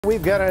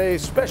We've got a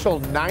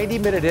special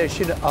 90-minute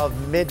edition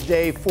of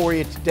Midday for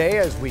you today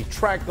as we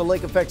track the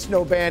lake effect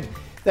snow band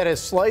that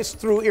has sliced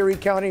through Erie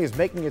County, is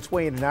making its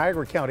way into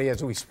Niagara County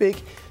as we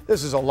speak.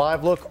 This is a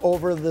live look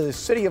over the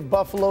city of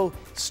Buffalo,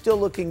 still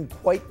looking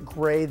quite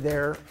gray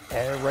there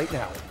right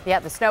now.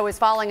 Yeah, the snow is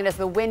falling, and as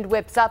the wind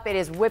whips up, it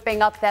is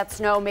whipping up that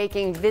snow,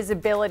 making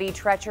visibility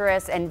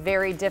treacherous and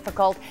very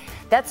difficult.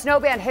 That snow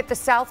band hit the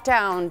south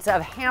towns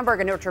of Hamburg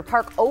and Orchard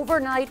Park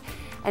overnight,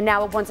 and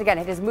now once again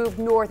it has moved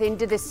north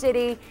into the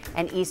city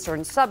and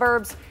eastern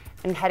suburbs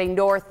and heading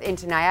north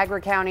into Niagara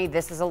County.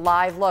 This is a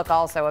live look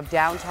also of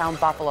downtown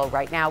Buffalo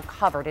right now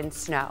covered in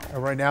snow.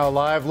 Right now a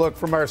live look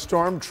from our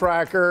storm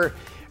tracker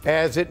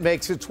as it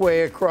makes its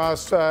way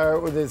across.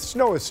 The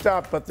snow has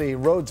stopped, but the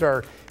roads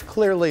are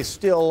clearly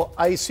still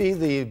icy.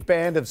 The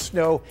band of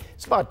snow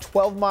is about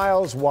 12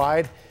 miles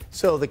wide,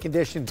 so the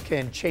conditions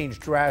can change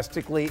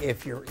drastically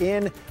if you're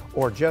in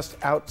or just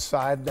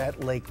outside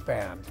that lake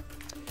band.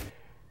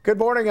 Good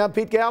morning, I'm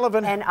Pete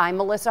Gallivan. And I'm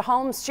Melissa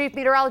Holmes. Chief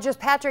Meteorologist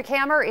Patrick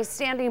Hammer is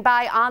standing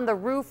by on the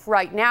roof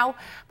right now,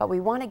 but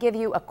we want to give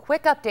you a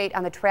quick update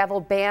on the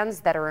travel bans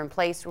that are in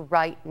place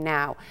right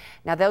now.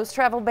 Now, those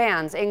travel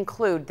bans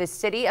include the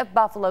city of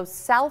Buffalo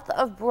south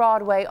of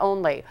Broadway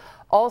only,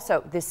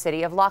 also the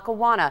city of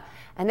Lackawanna,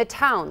 and the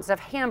towns of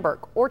Hamburg,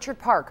 Orchard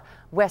Park,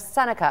 West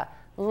Seneca,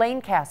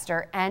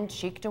 Lancaster, and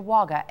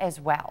Cheektowaga as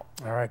well.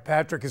 All right,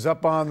 Patrick is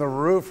up on the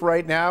roof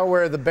right now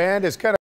where the band is kind of